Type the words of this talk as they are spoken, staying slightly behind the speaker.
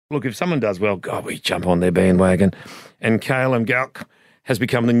Look, if someone does well, God, we jump on their bandwagon. And Gouck has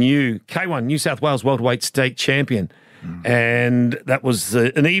become the new K1 New South Wales welterweight state champion. And that was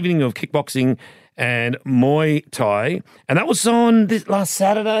an evening of kickboxing and Muay Thai. And that was on last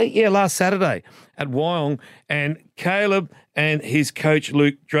Saturday. Yeah, last Saturday at Wyong. And Caleb and his coach,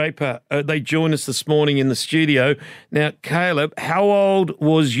 Luke Draper, they joined us this morning in the studio. Now, Caleb, how old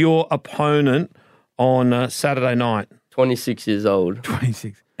was your opponent on Saturday night? 26 years old.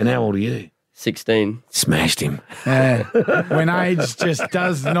 26. And how old are you? 16. Smashed him. When age just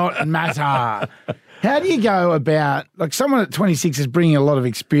does not matter. How do you go about, like someone at 26 is bringing a lot of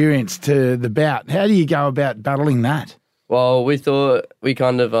experience to the bout. How do you go about battling that? Well, we thought we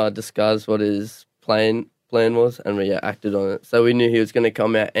kind of discussed what his plan was, and we acted on it. So we knew he was going to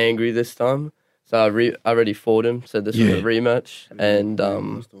come out angry this time. So I already fought him, said this was a rematch, and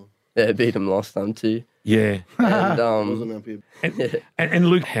beat him last time too. Yeah. And, and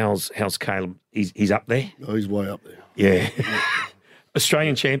Luke, how's Caleb? He's up there? Oh, he's way up there. Yeah.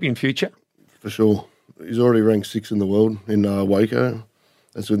 Australian champion future? For sure. He's already ranked 6th in the world in Waco.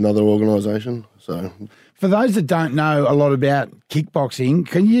 That's with another organisation. So, for those that don't know a lot about kickboxing,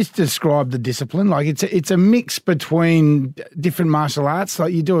 can you just describe the discipline? Like it's a mix between different martial arts.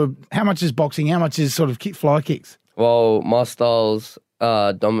 Like how much is boxing? How much is sort of fly kicks? well, my style's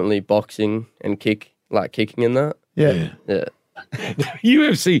dominantly boxing and kicking in that. Yeah.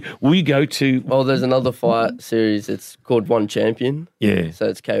 UFC, we go to... Well, there's another fight series. It's called One Champion. Yeah. So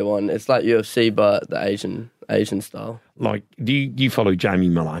it's K1. It's like UFC, but the Asian style. Like, do you follow Jamie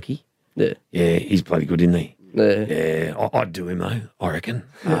Malarkey? Yeah. Yeah, he's bloody good, isn't he? Yeah. Yeah, I'd do him though, I reckon.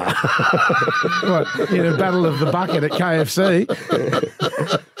 What, in a battle of the bucket at KFC?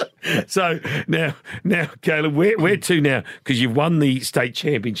 So now, Caleb, where to now? Because you've won the state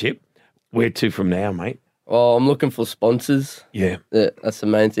championship. Where to from now, mate? Well, I'm looking for sponsors. Yeah. That's the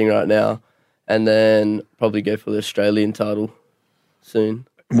main thing right now. And then probably go for the Australian title soon.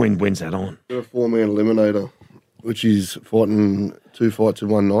 When's that on? They're a 4-man eliminator, which is fighting 2 fights in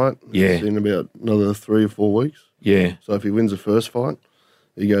one night. Yeah. It's in about another 3 or 4 weeks. Yeah. So if he wins the first fight,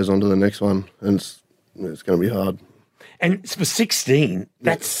 he goes on to the next one, and it's going to be hard. And for 16,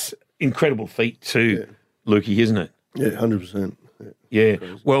 that's incredible feat too, Lukey, isn't it? Yeah, 100%. Yeah.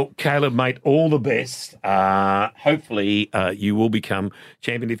 Well, Caleb, mate, all the best. Hopefully you will become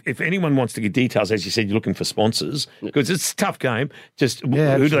champion. If anyone wants to get details, as you said, you're looking for sponsors, because it's a tough game. Just who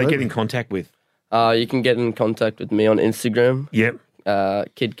do they get in contact with? You can get in contact with me on Instagram. Yep.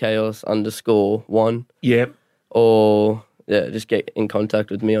 KidChaos_1. Yep. Or, just get in contact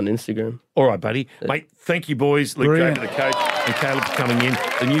with me on Instagram. All right, buddy. Mate, thank you, boys. Luke Draper, the coach, and Caleb for coming in.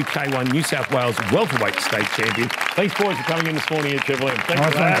 The new K1 New South Wales welterweight state champion. Thanks, boys, for coming in this morning at Triple M.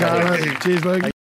 Thanks for having us. Cheers, Luke.